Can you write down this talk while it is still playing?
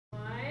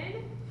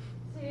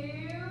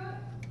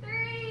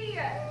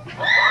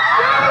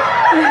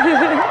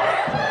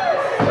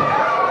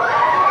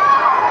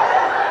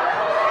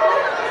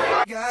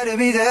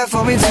be there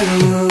for me too.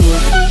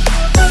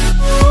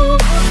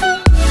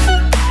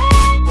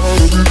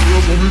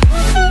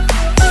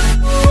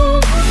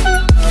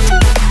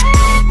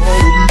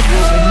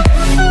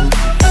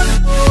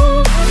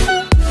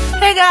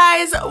 Hey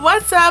guys,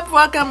 what's up?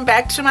 Welcome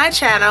back to my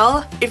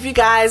channel. If you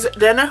guys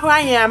don't know who I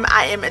am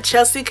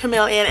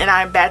ChelseaChamleon and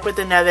I'm back with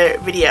another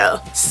video.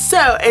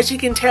 So as you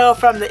can tell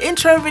from the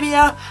intro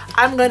video,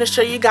 I'm going to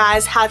show you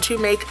guys how to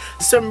make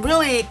some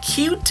really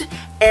cute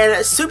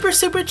and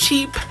super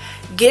cheap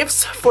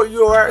gifts for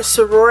your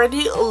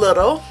sorority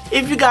little.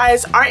 If you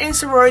guys aren't in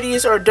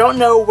sororities or don't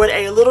know what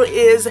a little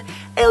is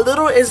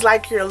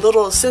like your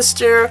little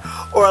sister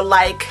or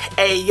like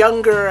a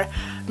younger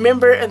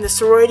member in the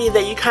sorority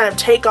that you kind of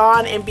take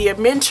on and be a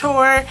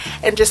mentor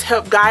and just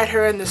help guide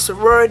her in the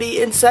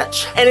sorority and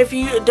such. And if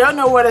you don't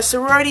know what a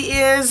sorority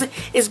is,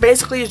 it's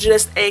basically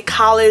just a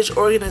college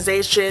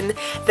organization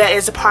that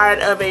is a part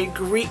of a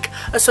Greek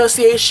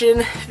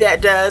association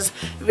that does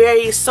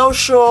very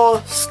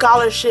social,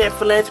 scholarship,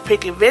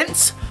 philanthropic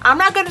events. I'm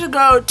not going to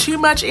go too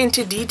much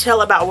into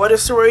detail about what a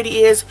sorority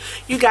is.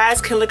 You guys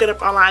can look it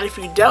up online if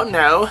you don't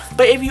know.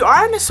 But if you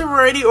are in a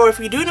sorority, or if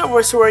you do know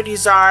what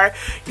sororities are,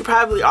 you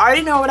probably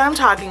already know what I'm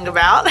talking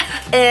about.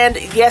 And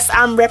yes,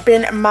 I'm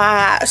repping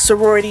my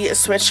sorority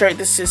sweatshirt.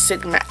 This is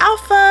Sigma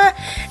Alpha,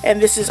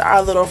 and this is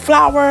our little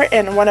flower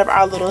and one of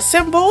our little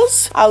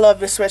symbols. I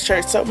love this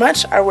sweatshirt so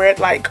much. I wear it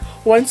like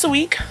once a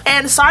week.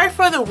 And sorry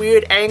for the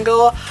weird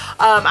angle.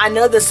 I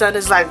know the sun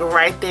is like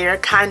right there,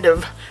 kind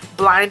of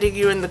blinding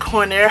you in the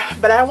corner,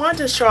 but I want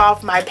to show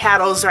off my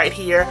paddles right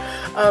here.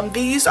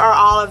 These are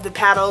all of the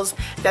paddles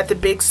that the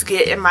bigs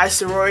get in my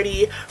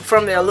sorority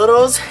from their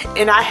littles,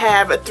 and I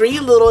have 3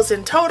 littles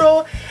in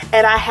total,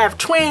 and I have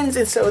twins,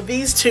 and so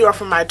these 2 are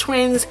from my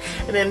twins,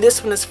 and then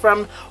this one is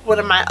from one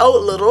of my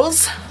old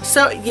littles.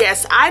 So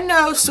yes, I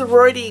know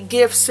sorority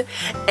gifts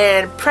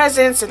and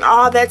presents and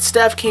all that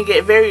stuff can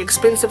get very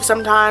expensive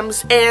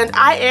sometimes, and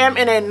I am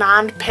in a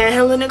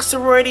non-Panhellenic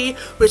sorority,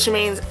 which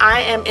means I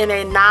am in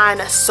a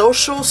non-social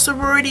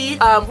sorority.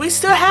 We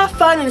still have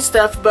fun and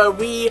stuff, but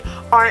we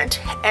aren't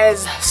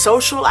as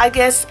social, I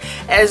guess,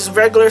 as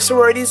regular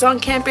sororities on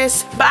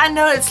campus. But I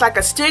know it's like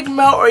a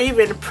stigma or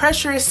even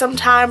pressure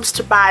sometimes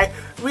to buy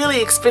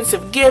really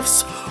expensive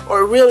gifts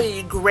or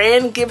really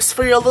grand gifts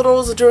for your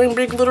littles during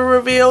Big Little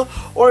Reveal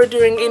or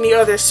during any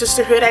other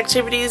sisterhood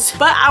activities.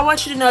 But I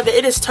want you to know that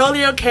it is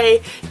totally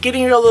okay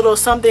getting your little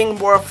something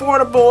more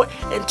affordable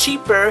and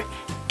cheaper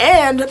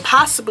and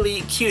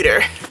possibly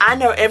cuter. I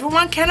know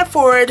everyone can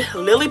afford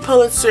Lily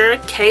Pulitzer,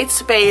 Kate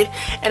Spade,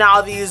 and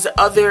all these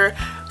other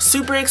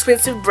super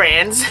expensive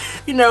brands.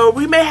 You know,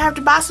 we may have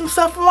to buy some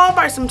stuff from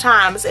Walmart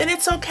sometimes, and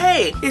it's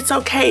okay. It's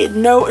okay,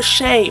 no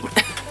shame.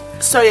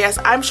 So yes,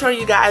 I'm showing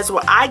you guys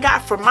what I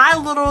got for my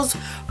littles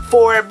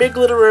for Big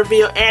Little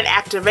Reveal and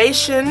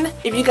activation.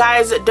 If you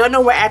guys don't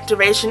know what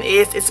activation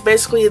is, it's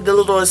basically the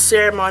little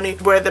ceremony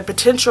where the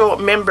potential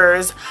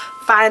members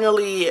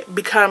finally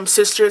become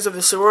sisters of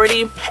the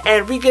sorority,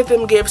 and we get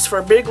them gifts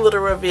for Big Little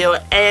Reveal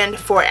and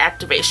for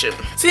activation.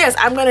 So yes,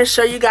 I'm going to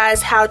show you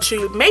guys how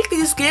to make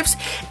these gifts,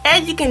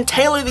 and you can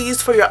tailor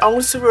these for your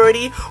own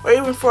sorority or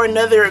even for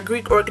another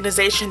Greek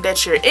organization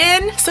that you're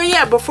in. So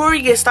yeah, before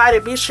we get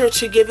started, be sure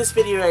to give this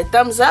video a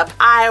thumbs up.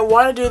 I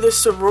want to do the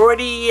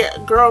sorority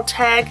girl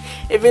tag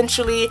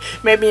eventually,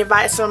 maybe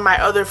invite some of my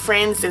other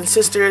friends and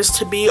sisters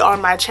to be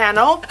on my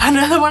channel.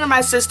 Another one of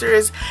my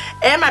sisters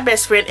and my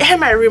best friend and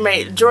my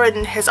roommate Jordan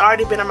has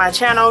already been on my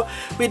channel.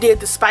 We did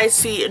the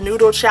spicy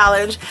noodle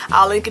challenge.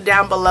 I'll link it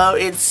down below.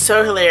 It's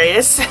so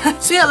hilarious.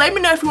 So yeah, let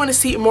me know if you want to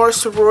see more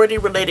sorority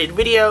related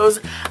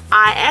videos.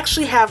 I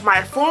actually have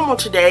my formal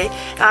today,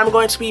 and I'm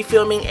going to be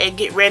filming a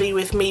get ready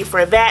with me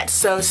for that,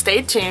 so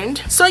stay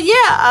tuned. So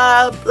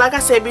yeah, like I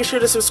said, be sure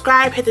to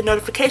subscribe, hit the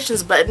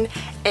notifications button,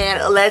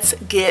 and let's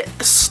get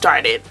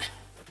started.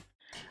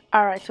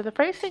 Alright, so the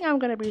first thing I'm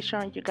going to be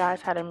showing you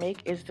guys how to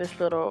make is this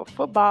little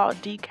football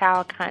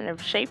decal kind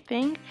of shape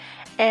thing.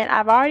 And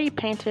I've already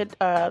painted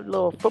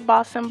little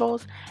football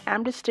symbols.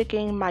 I'm just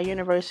sticking my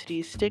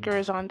university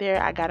stickers on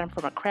there. I got them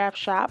from a craft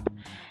shop.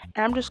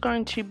 And I'm just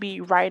going to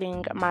be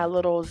writing my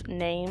littles'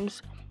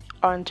 names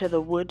onto the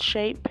wood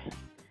shape.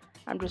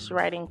 I'm just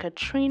writing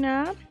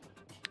Katrina.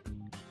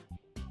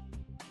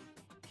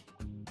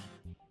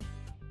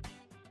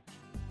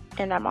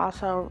 And I'm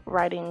also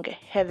writing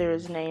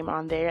Heather's name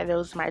on there.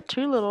 Those are my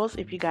 2 littles,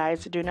 if you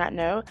guys do not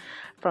know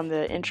from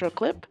the intro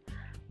clip.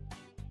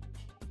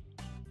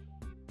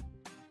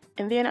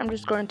 And then I'm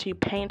just going to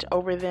paint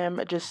over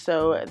them just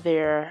so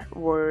their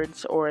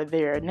words or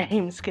their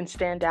names can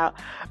stand out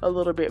a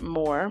little bit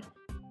more.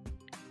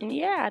 And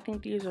yeah, I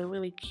think these are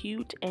really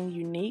cute and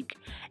unique,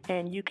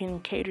 and you can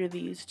cater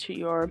these to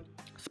your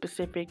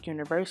specific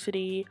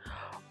university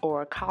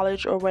or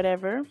college or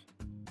whatever.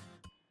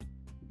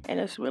 And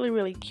it's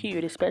really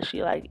cute,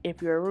 especially like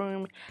if your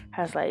room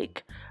has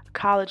like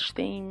college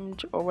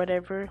themed or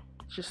whatever.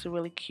 It's just a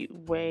really cute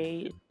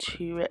way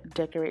to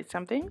decorate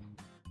something.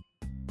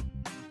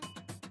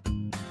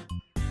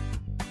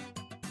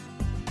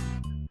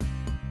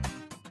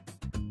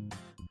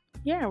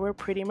 yeah, we're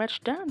pretty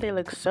much done. They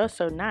look so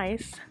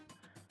nice.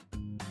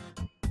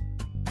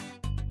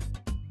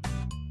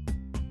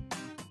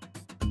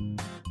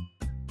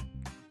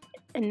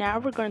 And now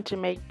we're going to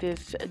make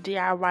this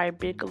DIY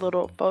big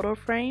little photo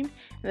frame.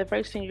 And the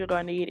first thing you're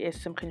going to need is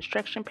some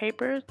construction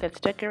paper that's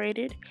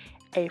decorated,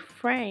 a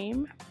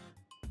frame,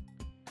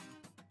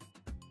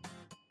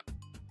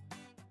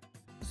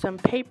 some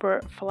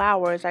paper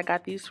flowers. I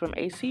got these from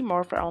AC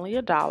Moore for only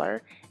 $1,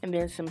 and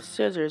then some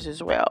scissors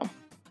as well.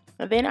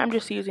 And then I'm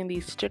just using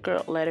these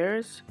sticker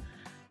letters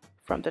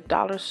from the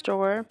dollar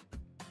store.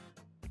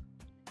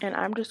 And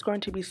I'm just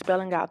going to be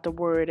spelling out the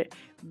word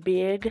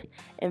big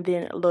and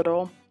then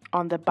little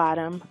on the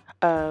bottom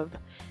of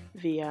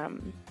the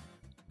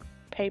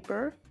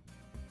paper.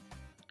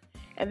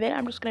 And then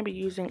I'm just going to be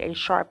using a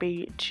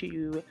Sharpie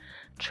to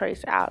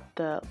trace out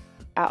the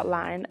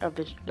outline of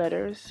the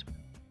letters.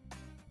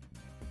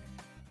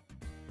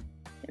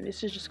 And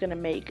this is just going to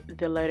make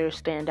the letters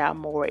stand out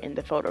more in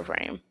the photo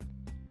frame.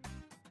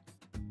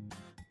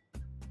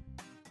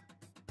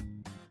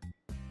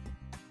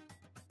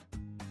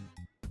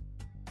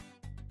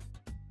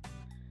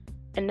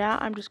 And now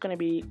I'm just going to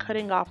be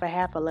cutting off a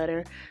half a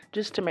letter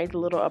just to make the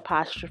little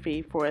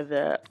apostrophe for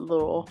the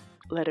little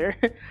letter.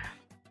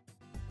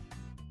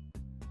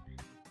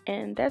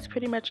 And that's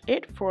pretty much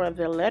it for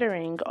the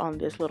lettering on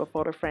this little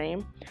photo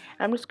frame.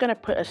 I'm just going to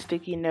put a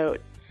sticky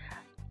note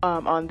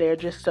on there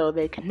just so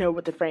they can know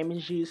what the frame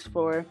is used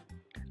for.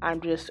 I'm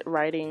just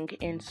writing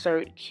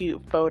insert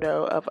cute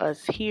photo of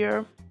us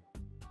here.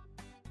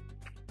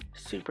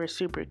 Super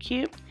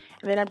cute.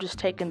 And then I'm just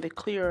taking the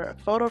clear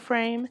photo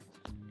frame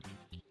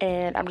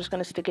and I'm just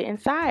going to stick it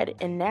inside.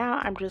 And now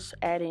I'm just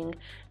adding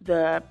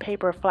the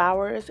paper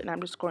flowers, and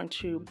I'm just going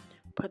to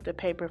put the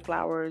paper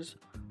flowers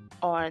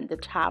on the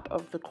top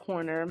of the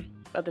corner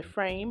of the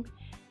frame,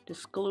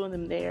 just gluing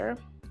them there.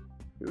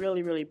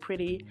 Really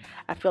pretty.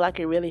 I feel like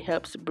it really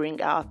helps bring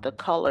out the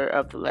color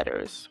of the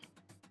letters.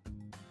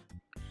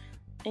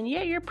 And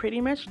yeah, you're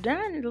pretty much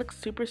done. It looks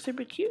super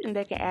cute, and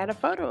they can add a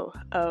photo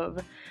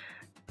of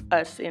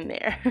us in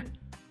there.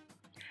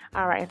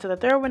 Alright, and so the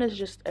third one is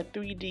just a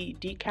 3D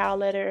decal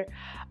letter.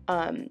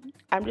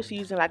 I'm just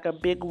using like a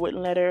big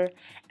wooden letter,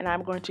 and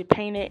I'm going to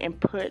paint it and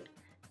put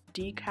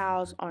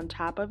decals on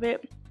top of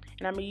it.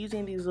 And I'm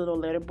using these little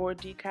letterboard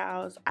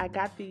decals. I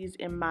got these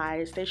in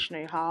my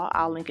stationery haul.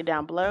 I'll link it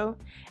down below.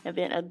 And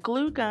then a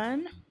glue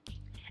gun.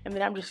 And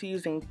then I'm just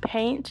using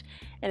paint.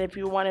 And if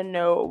you want to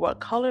know what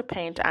color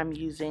paint I'm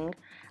using,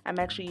 I'm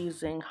actually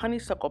using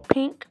honeysuckle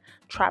pink,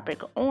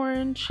 tropic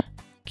orange,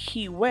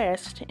 Key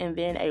West, and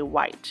then a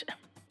white.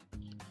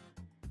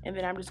 And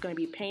then I'm just going to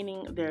be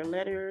painting their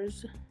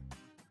letters.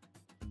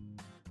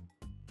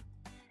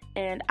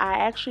 And I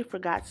actually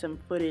forgot some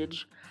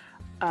footage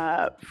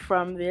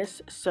from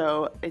this,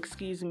 so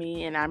excuse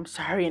me, and I'm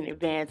sorry in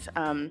advance.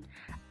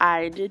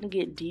 I didn't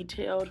get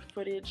detailed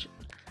footage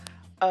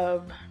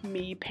of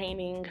me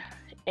painting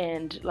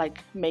and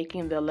like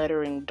making the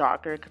lettering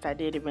darker, because I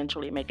did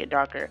eventually make it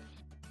darker.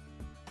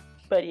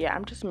 But yeah,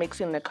 I'm just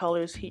mixing the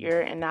colors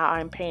here, and now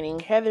I'm painting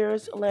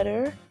Heather's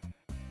letter.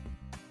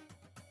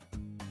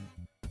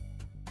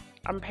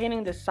 I'm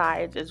painting the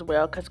sides as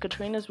well because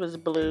Katrina's was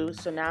blue,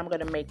 so now I'm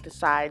going to make the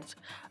sides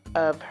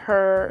of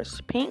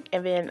hers pink,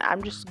 and then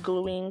I'm just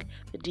gluing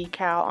the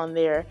decal on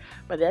there,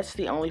 but that's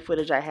the only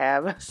footage I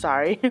have.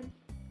 Sorry.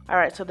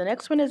 Alright, so the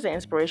next one is the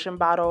inspiration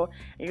bottle.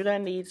 You're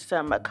going to need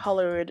some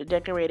colored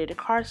decorated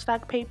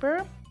cardstock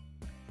paper.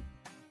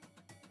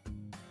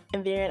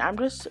 And then I'm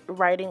just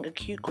writing a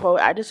cute quote.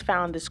 I just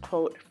found this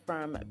quote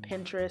from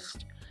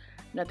Pinterest.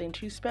 Nothing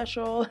too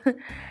special.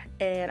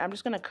 And I'm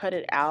just going to cut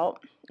it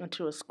out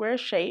into a square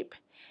shape.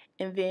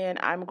 And then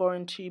I'm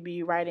going to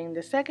be writing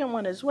the second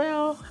one as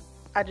well.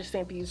 I just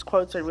think these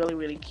quotes are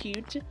really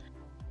cute.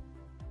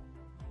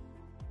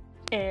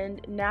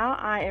 And now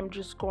I am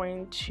just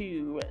going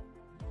to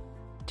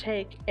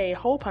take a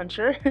hole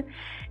puncher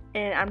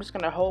and I'm just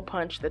going to hole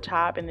punch the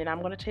top, and then I'm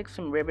going to take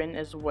some ribbon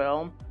as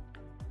well.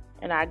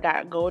 And I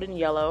got gold and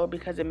yellow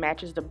because it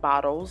matches the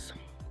bottles.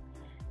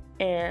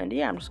 And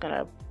yeah, I'm just going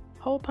to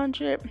hole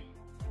punch it.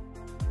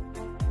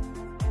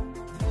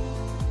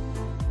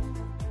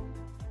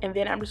 And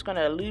then I'm just going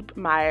to loop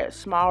my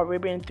small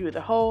ribbon through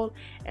the hole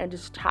and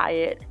just tie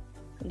it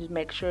and just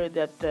make sure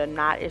that the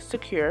knot is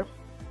secure.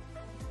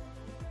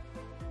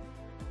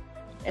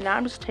 And now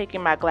I'm just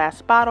taking my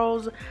glass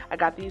bottles. I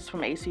got these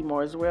from AC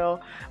Moore as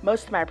well.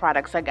 Most of my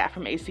products I got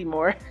from AC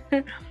Moore.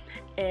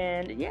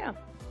 And yeah,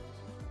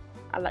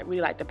 I really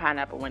like the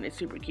pineapple one. It's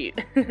super cute.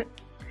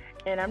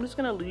 And I'm just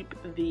going to loop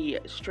the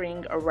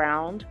string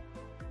around.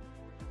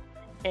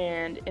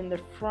 And in the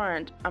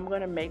front, I'm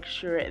going to make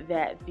sure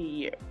that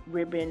the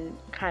ribbon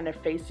kind of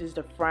faces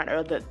the front,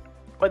 or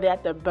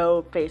that the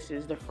bow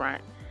faces the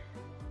front,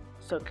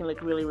 so it can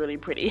look really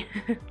pretty.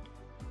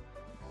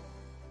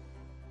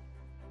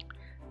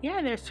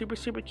 Yeah, they're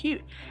super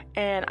cute.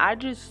 And I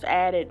just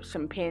added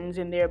some pins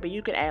in there, but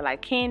you could add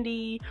like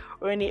candy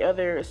or any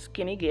other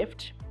skinny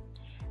gift.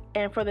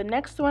 And for the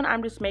next one,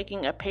 I'm just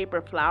making a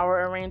paper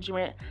flower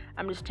arrangement.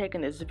 I'm just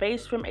taking this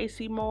vase from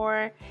AC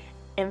Moore,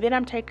 And then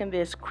I'm taking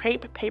this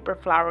crepe paper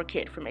flower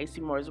kit from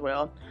AC Moore as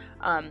well.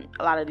 A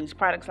lot of these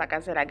products, like I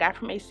said, I got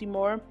from AC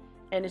Moore,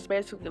 and it's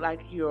basically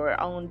like your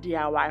own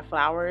DIY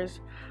flowers.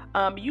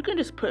 You can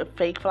just put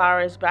fake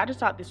flowers, but I just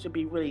thought this would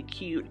be really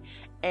cute,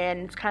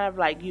 and it's kind of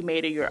like you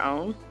made it your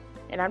own.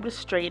 And I'm just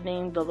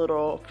straightening the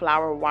little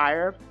flower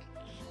wire,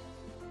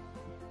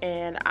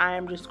 and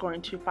I'm just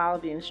going to follow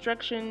the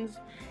instructions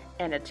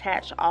and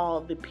attach all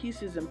of the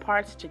pieces and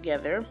parts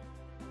together.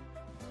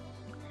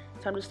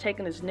 So I'm just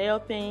taking this nail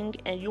thing,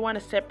 and you want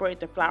to separate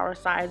the flower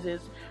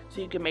sizes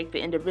so you can make the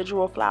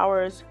individual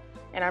flowers.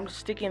 And I'm just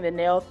sticking the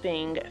nail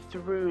thing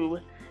through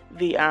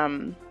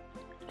the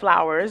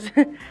flowers,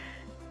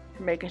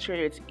 making sure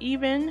it's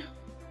even.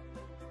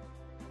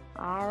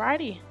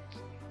 Alrighty.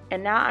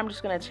 And now I'm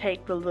just going to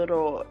take the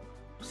little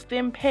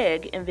stem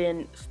peg and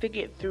then stick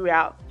it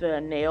throughout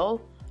the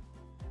nail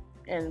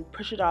and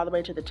push it all the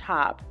way to the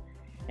top.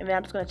 And then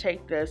I'm just going to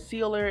take the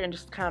sealer and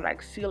just kind of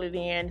like seal it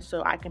in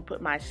so I can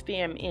put my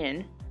stem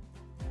in.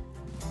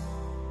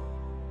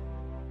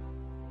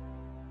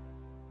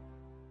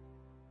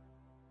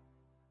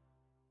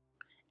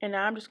 And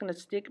now I'm just going to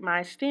stick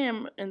my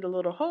stem in the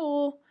little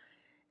hole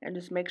and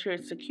just make sure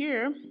it's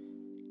secure.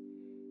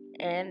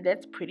 And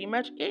that's pretty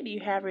much it.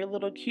 You have your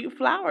little cute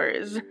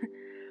flowers.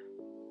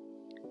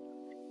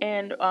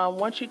 And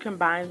once you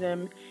combine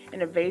them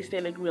in a vase,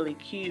 they look really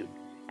cute.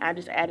 I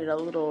just added a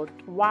little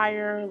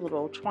wire,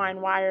 little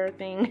twine wire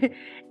thing,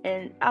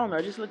 and I don't know,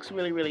 it just looks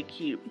really, really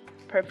cute.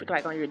 Perfect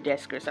like on your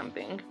desk or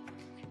something.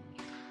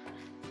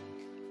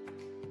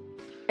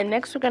 And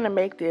next we're going to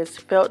make this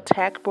felt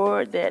tack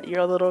board that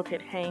your little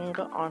could hang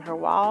on her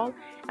wall.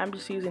 I'm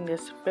just using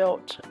this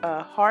felt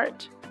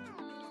heart.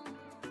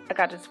 I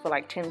got this for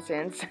like 10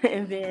 cents.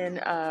 And then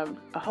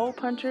a hole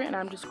puncher, and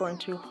I'm just going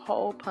to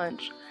hole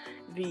punch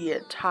the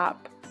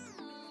top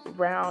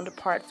round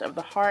parts of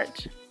the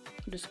heart.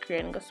 I'm just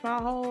creating a small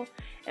hole,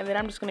 and then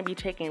I'm just going to be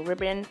taking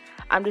ribbon.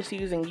 I'm just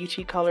using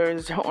UT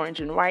colors,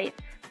 orange and white,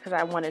 because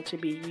I want it to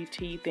be UT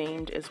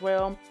themed as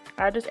well.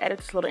 I just added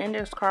this little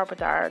index card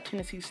with our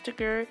Tennessee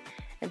sticker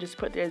and just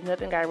put there's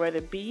nothing I'd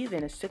rather be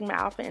than a Sigma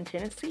Alpha in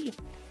Tennessee.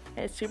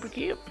 And it's super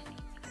cute.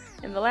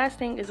 And the last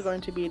thing is going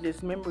to be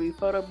this memory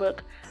photo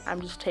book. I'm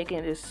just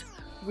taking this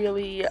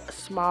really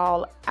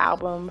small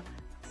album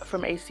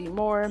from AC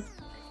Moore,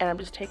 and I'm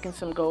just taking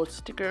some gold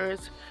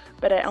stickers,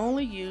 but I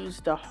only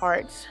used the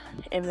hearts,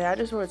 and then I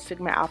just wrote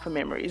Sigma Alpha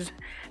Memories.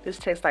 This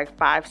takes like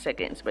 5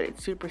 seconds, but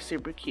it's super,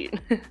 super cute.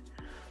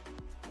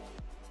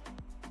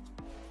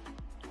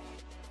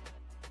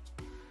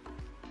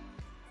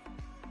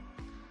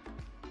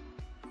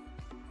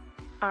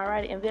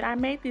 Alright, and then I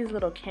made these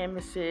little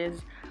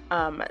canvases.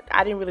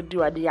 I didn't really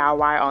do a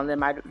DIY on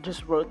them. I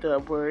just wrote the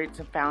words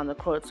and found the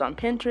quotes on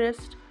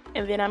Pinterest.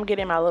 And then I'm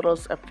getting my little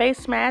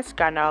face mask,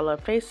 got all a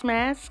face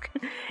mask,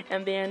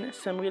 and then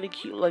some really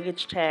cute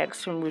luggage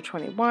tags from Route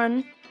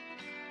 21.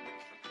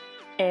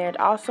 And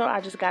also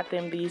I just got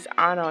them these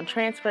iron-on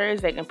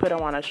transfers. They can put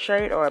them on a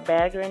shirt or a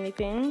bag or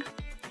anything.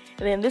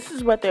 And then this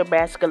is what their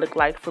basket looked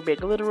like for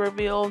Big Glitter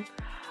Reveal.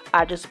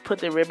 I just put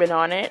the ribbon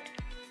on it,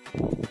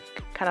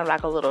 kind of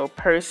like a little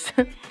purse.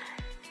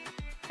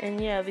 And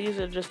yeah, these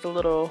are just a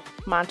little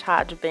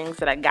montage of things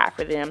that I got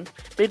for them.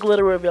 Big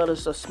Glitter Reveal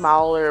is a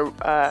smaller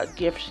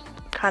gift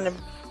kind of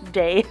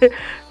day.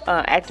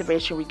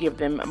 Activation, we give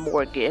them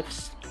more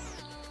gifts.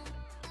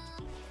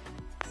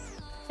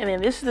 And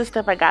then this is the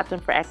stuff I got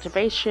them for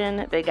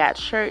activation. They got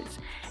shirts.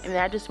 And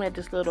then I just made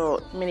this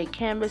little mini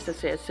canvas that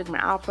says Sigma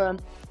Alpha.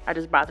 I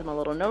just bought them a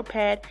little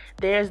notepad.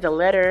 There's the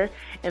letter.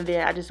 And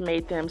then I just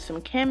made them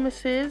some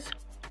canvases.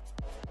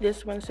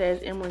 This one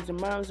says Emeralds and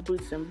Mums,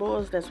 Boots and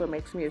Bulls. That's what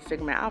makes me a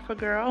Sigma Alpha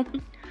girl.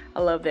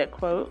 I love that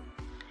quote.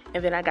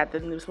 And then I got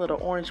them this little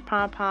orange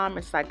pom-pom.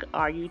 It's like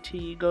RUT,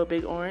 Go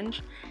Big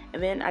Orange.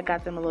 And then I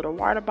got them a little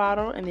water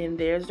bottle. And then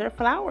there's their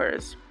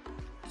flowers.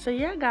 So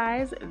yeah,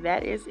 guys,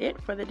 that is it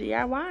for the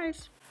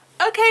DIYs.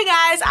 Okay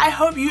guys, I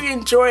hope you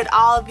enjoyed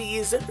all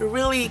these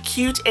really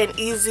cute and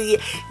easy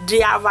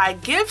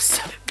DIY gifts.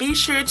 Be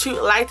sure to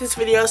like this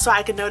video so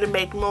I can know to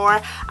make more.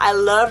 I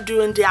love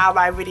doing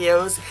DIY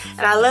videos,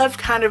 and I love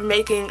kind of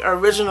making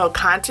original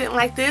content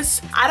like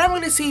this. I don't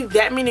really see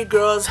that many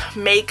girls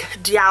make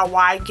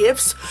DIY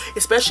gifts,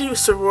 especially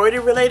sorority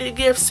related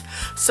gifts,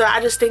 so I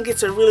just think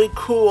it's a really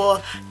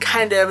cool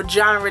kind of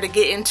genre to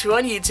get into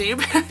on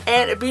YouTube.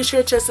 And be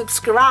sure to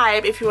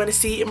subscribe if you want to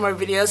see more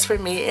videos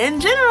from me in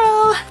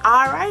general.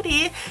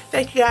 Alrighty,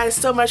 thank you guys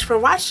so much for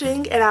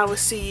watching, and I will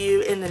see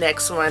you in the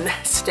next one.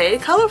 Stay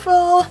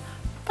colorful.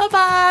 Bye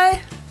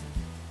bye.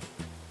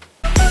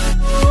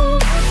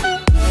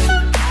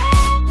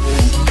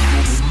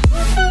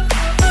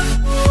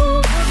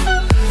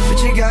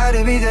 But you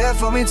gotta be there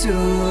for me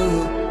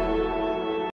too.